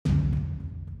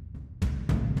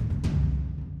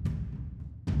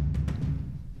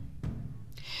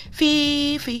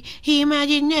Fifi,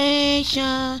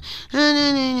 imagination.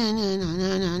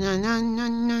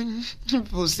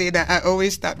 People say that I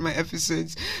always start my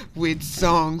episodes with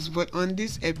songs, but on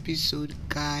this episode,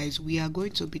 guys, we are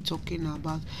going to be talking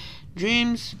about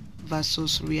dreams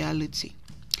versus reality.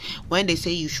 When they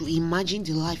say you should imagine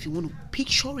the life you want to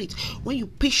picture it. When you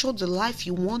picture the life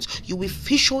you want, you will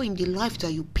feature in the life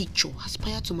that you picture.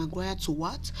 Aspire to Maguire to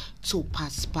what? To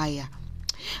perspire.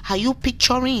 Are you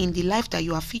picturing in the life that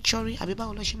you are featuring?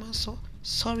 Abiba Oloshiman, so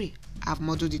sorry, I've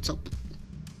muddled it up.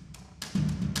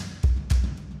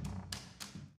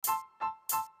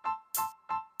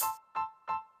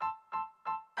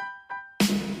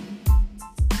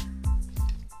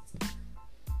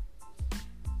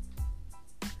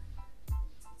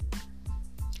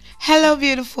 Hello,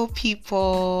 beautiful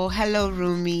people. Hello,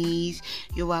 roomies.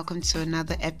 You're welcome to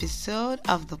another episode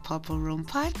of the Purple Room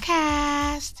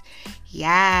Podcast.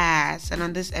 Yes, and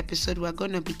on this episode, we're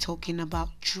going to be talking about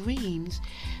dreams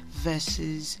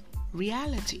versus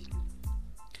reality.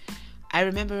 I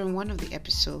remember in one of the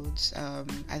episodes,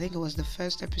 I think it was the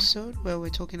first episode, where we're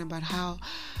talking about how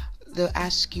they'll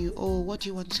ask you, oh, what do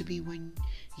you want to be when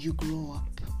you grow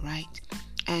up, right?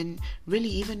 And really,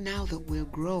 even now that we're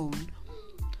grown,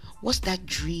 what's that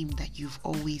dream that you've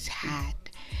always had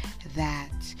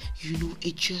that,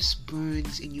 it just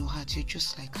burns in your heart? You're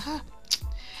just like,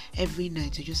 every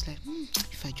night you're just like,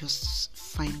 if I just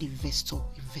find investor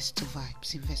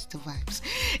vibes.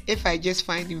 If I just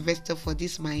find investor for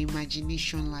this, my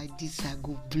imagination like this, I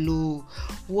go blow.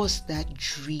 What's that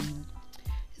dream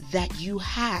that you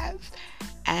have?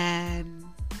 And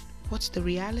what's the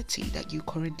reality that you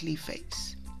currently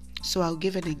face? So I'll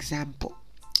give an example.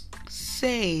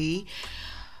 Say,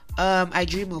 I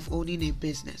dream of owning a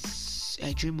business.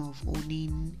 I dream of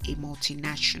owning a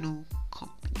multinational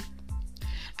company.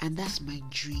 And that's my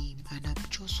dream. And I'm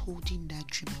just holding that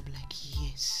dream. I'm like,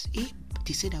 yes.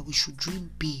 They say that we should dream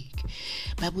big.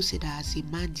 Bible said that as a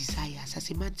man desires,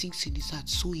 as a man thinks in his heart,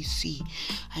 so is he.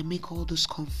 I make all those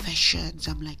confessions.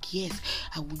 I'm like, yes,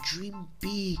 I will dream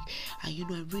big. And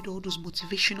I read all those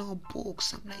motivational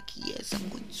books. I'm like, yes, I'm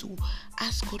going to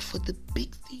ask God for the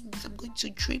big things. I'm going to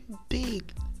dream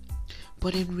big.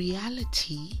 But in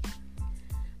reality,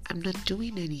 I'm not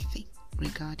doing anything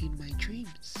regarding my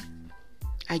dreams.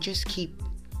 I just keep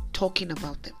talking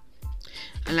about them.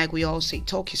 And like we all say,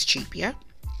 talk is cheap, yeah?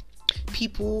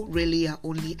 People really are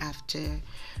only after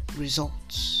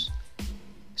results.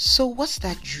 So what's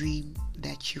that dream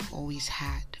that you've always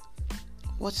had?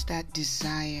 What's that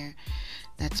desire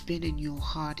that's been in your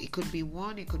heart? It could be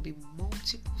one, it could be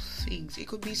multiple things. It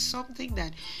could be something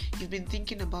that you've been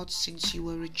thinking about since you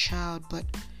were a child, but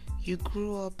you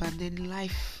grew up and then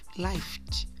life,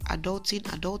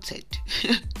 adulted.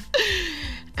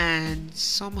 And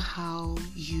somehow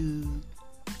you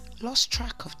lost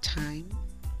track of time,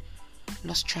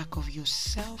 lost track of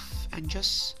yourself, and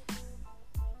just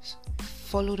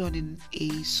followed on in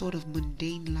a sort of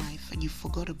mundane life, and you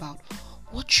forgot about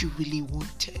what you really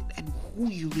wanted and who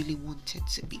you really wanted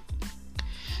to be.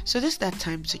 So this is that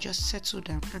time to just settle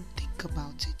down and think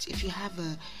about it. If you have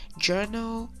a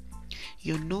journal,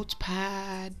 your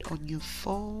notepad on your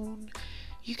phone,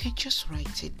 you can just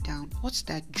write it down. What's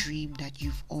that dream that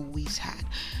you've always had?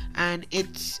 And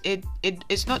it's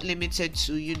not limited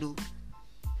to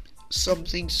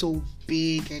something so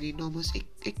big and enormous.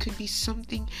 It could be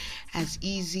something as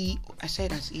easy. I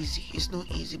said as easy, it's not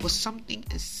easy, but something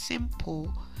as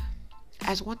simple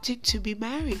as wanting to be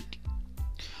married.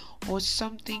 Or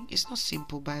something, it's not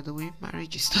simple, by the way,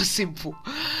 marriage is not simple,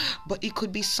 but it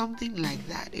could be something like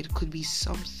that. It could be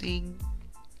something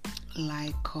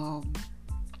like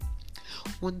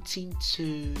wanting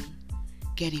to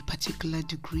get a particular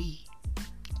degree,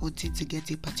 wanting to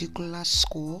get a particular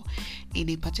score in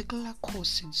a particular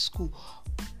course in school,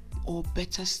 or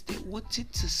better still, wanting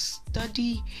to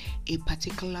study a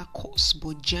particular course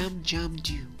but jammed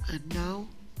you, and now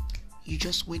you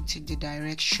just went in the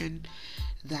direction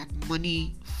that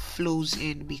money flows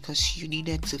in because you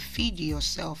needed to feed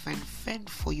yourself and fend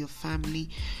for your family,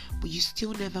 but you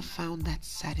still never found that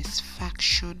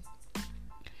satisfaction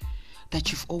that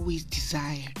you've always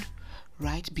desired,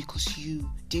 right? Because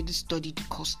you didn't study the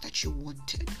course that you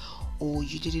wanted, or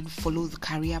you didn't follow the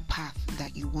career path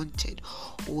that you wanted,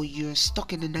 or you're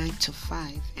stuck in a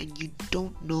 9-to-5 and you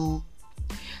don't know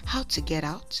how to get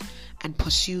out and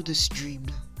pursue this dream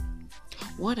now.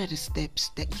 What are the steps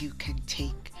that you can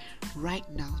take right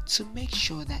now to make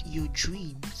sure that your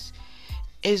dreams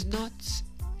is not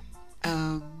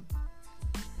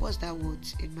what's that word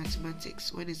in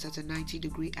mathematics when it's at a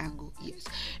 90-degree angle? Yes,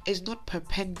 it's not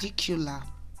perpendicular.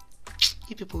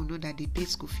 You people know that they pay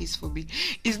school fees for me.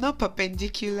 It's not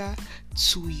perpendicular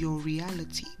to your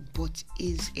reality, but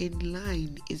is in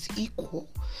line, is equal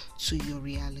to your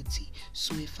reality.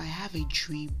 So if I have a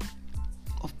dream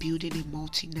of building a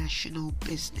multinational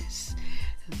business,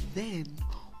 then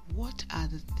what are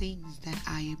the things that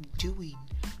I am doing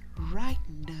right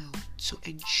now to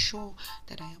ensure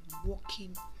that I am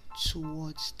walking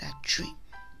towards that dream?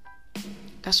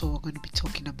 That's what we're going to be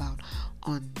talking about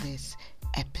on this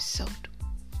episode.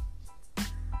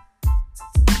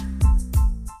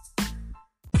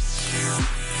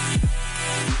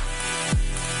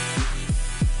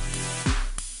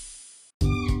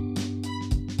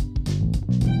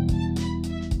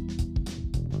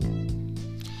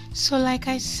 So like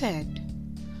I said,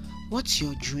 what's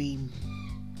your dream?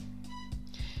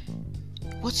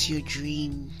 What's your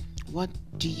dream? What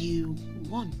do you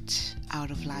want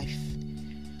out of life?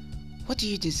 What do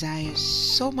you desire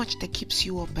so much that keeps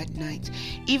you up at night?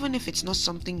 Even if it's not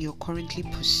something you're currently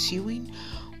pursuing,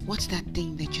 what's that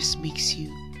thing that just makes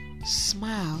you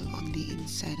smile on the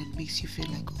inside and makes you feel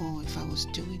like, oh, if I was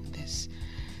doing this,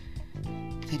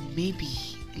 then maybe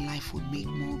life would make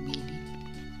more meaning?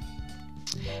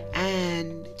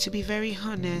 And to be very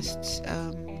honest,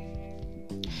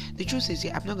 the truth is,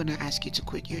 I'm not going to ask you to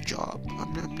quit your job.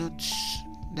 I'm not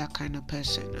that kind of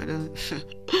person. I don't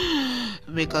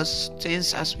because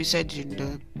since, as we said in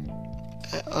the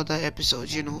other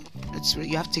episodes, you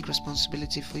have to take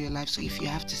responsibility for your life. So if you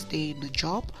have to stay in the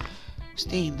job,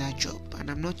 stay in that job. And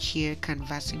I'm not here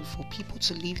canvassing for people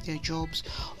to leave their jobs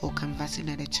or canvassing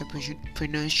that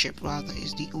entrepreneurship rather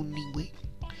is the only way.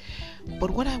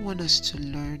 But what I want us to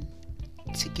learn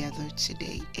together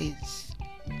today is,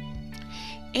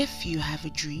 if you have a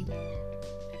dream,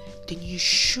 then you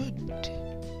should,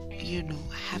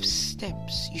 have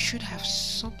steps. You should have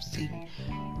something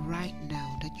right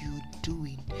now that you're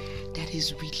doing that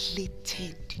is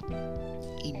related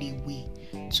in a way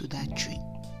to that dream.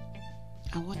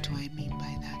 And what do I mean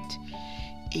by that?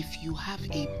 If you have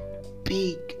a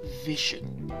big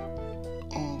vision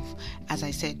of, as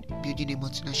I said, building a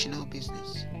multinational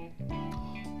business,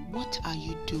 what are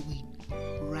you doing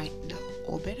right now?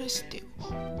 Or better still,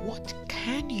 what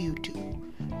can you do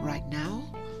right now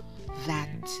that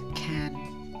can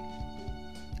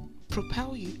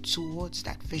propel you towards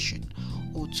that vision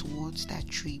or towards that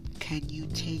dream? Can you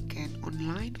take an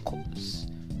online course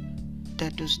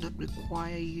that does not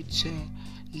require you to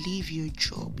leave your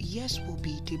job? Yes, will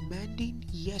be demanding.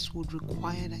 Yes, would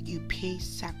require that you pay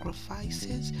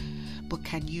sacrifices. But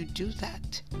can you do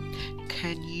that?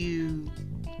 Can you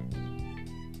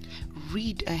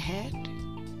read ahead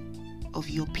of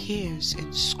your peers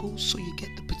in school so you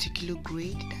get the particular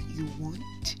grade that you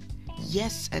want?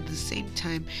 Yes, at the same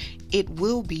time, it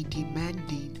will be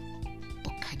demanding.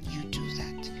 But can you do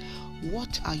that?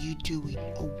 What are you doing,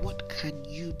 or what can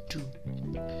you do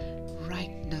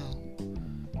right now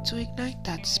to ignite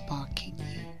that spark in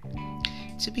you?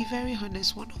 To be very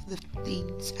honest, one of the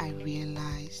things I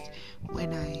realized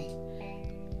when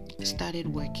I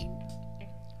started working,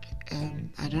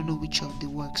 I don't know which of the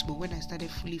works, but when I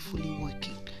started fully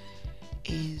working,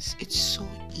 is it's so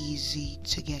easy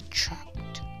to get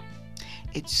trapped.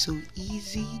 It's so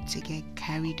easy to get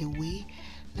carried away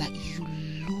that you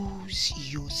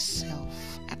lose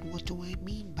yourself. And what do I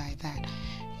mean by that?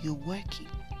 You're working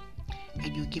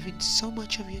and you're giving so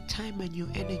much of your time and your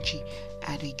energy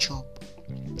at a job,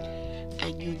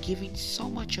 and you're giving so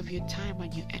much of your time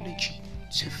and your energy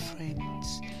to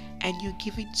friends, and you're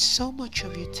giving so much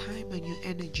of your time and your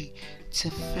energy to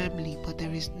family, but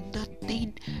there is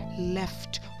nothing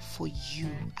left for you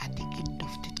at the end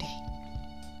of the day.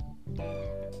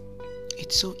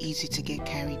 It's so easy to get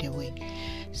carried away.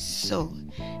 So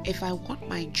if I want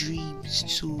my dreams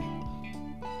to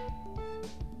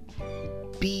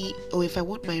be, or if I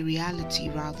want my reality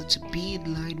rather to be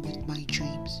in line with my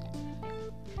dreams,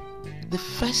 the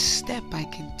first step I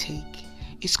can take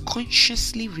is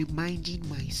consciously reminding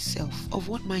myself of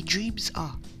what my dreams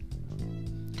are.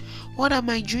 What are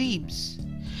my dreams?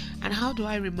 And how do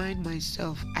I remind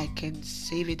myself? I can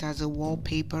save it as a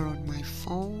wallpaper on my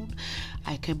phone.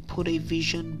 I can put a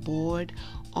vision board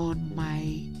on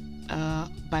my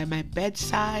by my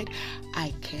bedside.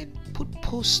 I can put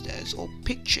posters or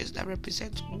pictures that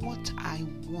represent what I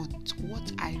want,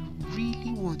 what I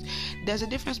really want. There's a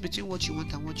difference between what you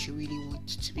want and what you really want,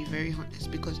 to be very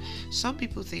honest, because some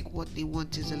people think what they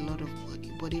want is a lot of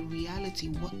money, but in reality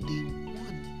what they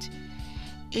want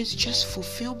is just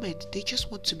fulfillment. They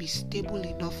just want to be stable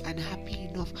enough and happy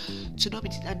enough to not be,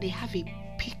 and they have a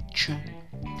picture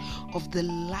of the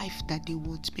life that they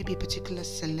want. Maybe a particular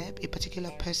celeb, a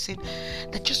particular person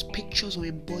that just pictures or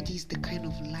embodies the kind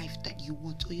of life that you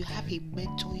want. Or you have a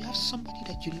mentor, you have somebody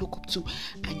that you look up to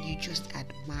and you just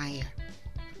admire.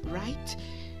 Right?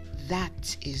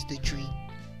 That is the dream.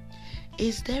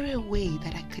 Is there a way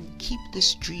that I can keep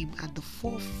this dream at the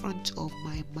forefront of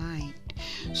my mind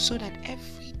so that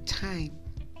every time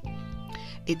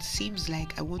it seems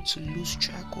like I want to lose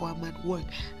track, or I'm at work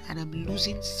and I'm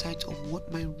losing sight of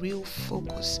what my real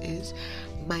focus is,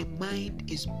 my mind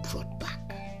is brought back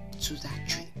to that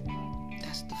dream?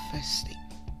 That's the first thing.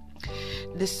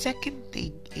 The second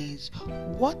thing is,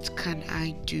 what can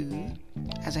I do?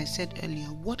 As I said earlier,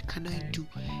 what can I do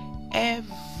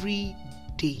every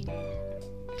day?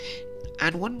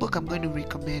 And one book I'm going to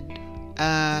recommend.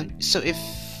 So if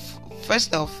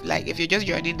first off, like if you're just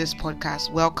joining this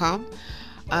podcast, welcome.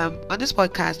 On this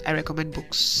podcast, I recommend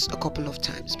books a couple of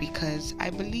times because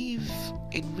I believe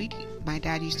in reading. My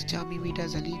dad used to tell me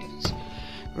readers are leaders,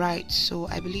 right? So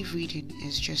I believe reading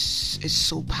is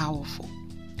so powerful.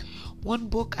 One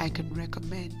book I can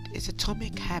recommend is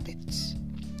Atomic Habits.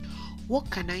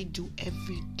 What can I do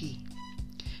every day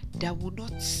that will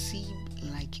not seem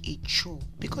like a chore?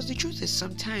 Because the truth is,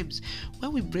 sometimes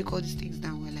when we break all these things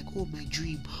down, we're like, oh, my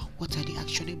dream, what are the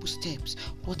actionable steps,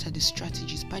 what are the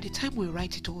strategies? By the time we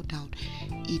write it all down,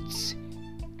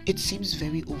 it seems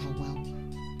very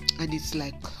overwhelming, and it's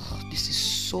like, oh, this is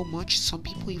so much. Some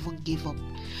people even give up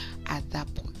at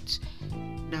that point.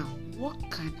 Now, what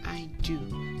can I do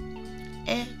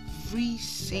every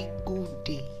single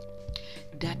day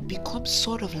that becomes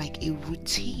sort of like a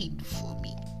routine for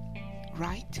me,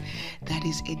 right? That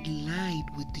is in line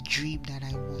with the dream that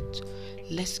I want.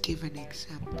 Let's give an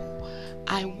example.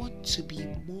 I want to be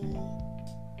more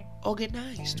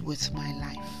organized with my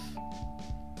life.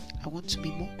 I want to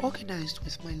be more organized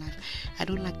with my life. I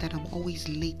don't like that I'm always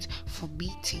late for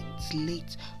meetings,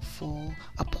 late for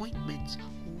appointments.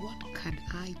 What can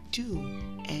I do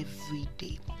every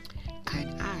day?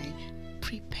 Can I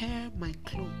prepare my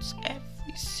clothes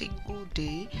every single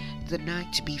day the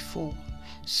night before,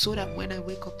 so that when I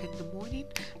wake up in the morning,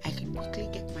 I can quickly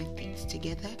get my things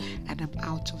together and I'm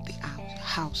out of the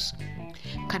house?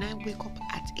 Can I wake up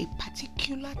at a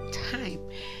particular time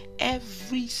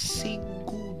every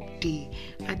single day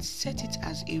and set it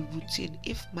as a routine?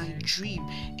 If my dream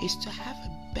is to have a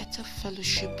better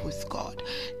fellowship with God,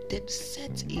 then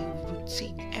set a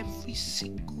routine every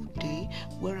single day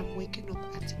where I'm waking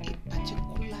up at a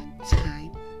particular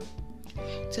time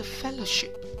to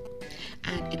fellowship.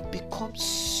 And it becomes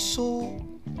so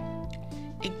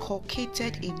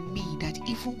inculcated in me that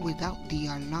even without the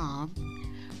alarm,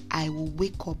 I will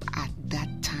wake up at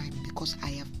that time because I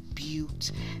have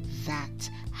built that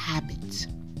habit.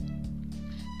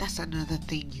 That's another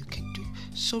thing you can do.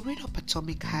 So read up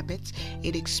Atomic Habits.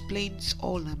 It explains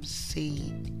all I'm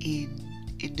saying in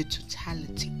the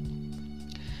totality.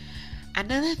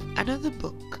 Another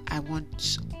book I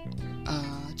want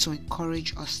to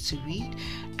encourage us to read,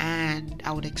 and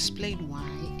I would explain why,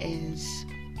 is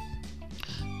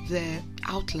The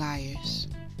Outliers.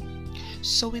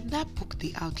 So in that book,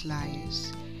 The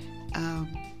Outliers,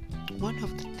 one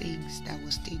of the things that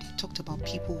was stated talked about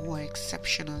people who are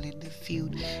exceptional in their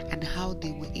field and how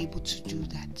they were able to do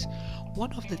that.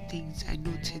 One of the things I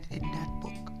noted in that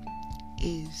book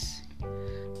is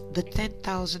the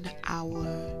 10,000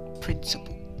 hour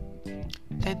principle.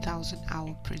 10,000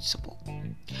 hour principle.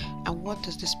 And what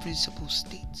does this principle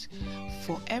state?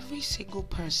 For every single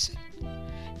person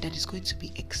that is going to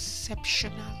be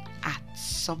exceptional at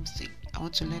something, I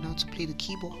want to learn how to play the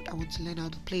keyboard, I want to learn how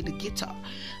to play the guitar,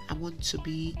 I want to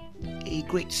be a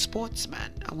great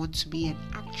sportsman, I want to be an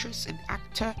actress, an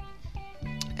actor,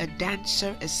 a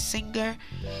dancer, a singer,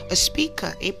 a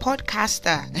speaker, a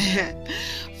podcaster.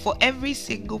 For every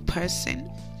single person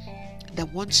that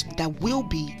will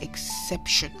be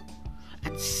exceptional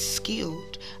and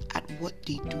skilled at what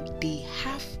they do, they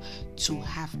have to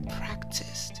have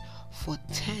practiced for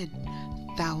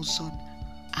 10,000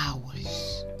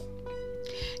 hours.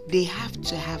 They have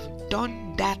to have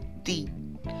done that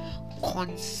thing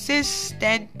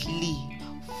consistently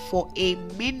for a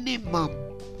minimum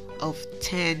of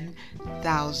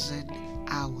 10,000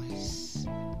 hours.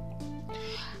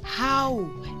 How,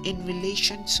 in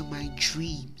relation to my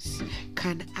dreams,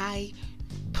 can I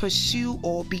pursue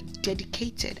or be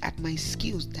dedicated at my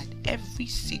skills that every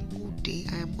single day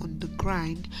I am on the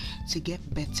grind to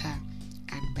get better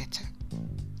and better?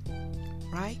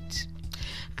 Right?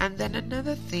 And then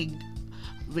another thing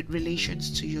with relations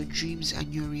to your dreams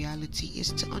and your reality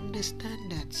is to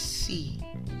understand that, see,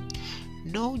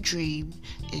 no dream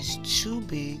is too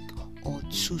big or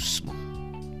too small.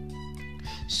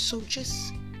 So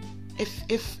just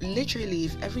if literally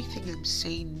if everything I'm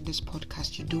saying in this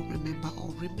podcast you don't remember,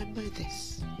 or remember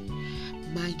this: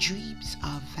 my dreams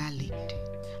are valid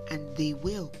and they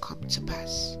will come to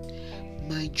pass.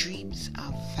 My dreams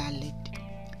are valid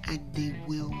and they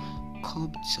will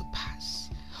come to pass.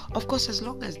 Of course, as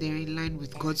long as they're in line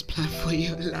with God's plan for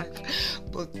your life.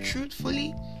 But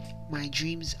truthfully, my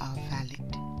dreams are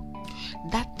valid.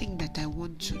 That thing that I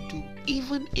want to do,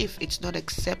 even if it's not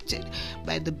accepted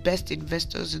by the best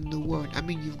investors in the world. I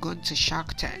mean, you've gone to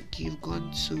Shark Tank, you've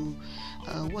gone to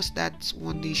what's that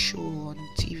one day show on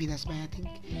TV that's by, I think,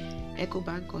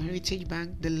 EcoBank or Heritage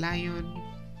Bank, the Lion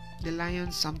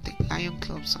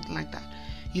Club, something like that.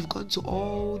 You've gone to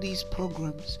all these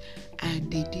programs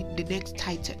and they did the next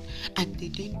Titan and they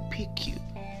didn't pick you.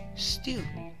 Still,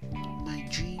 my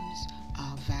dreams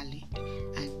are valid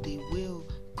and they will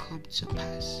come to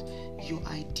pass. Your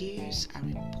ideas are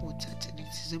important, and it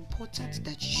is important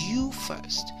that you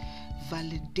first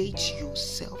validate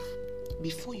yourself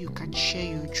before you can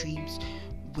share your dreams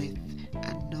with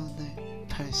another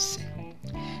person.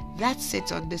 That's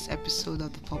it on this episode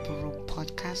of the Purple Room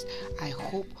Podcast. I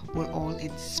hope we're all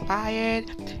inspired,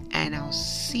 and I'll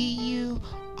see you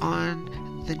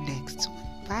on the next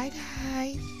one. Bye,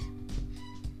 guys.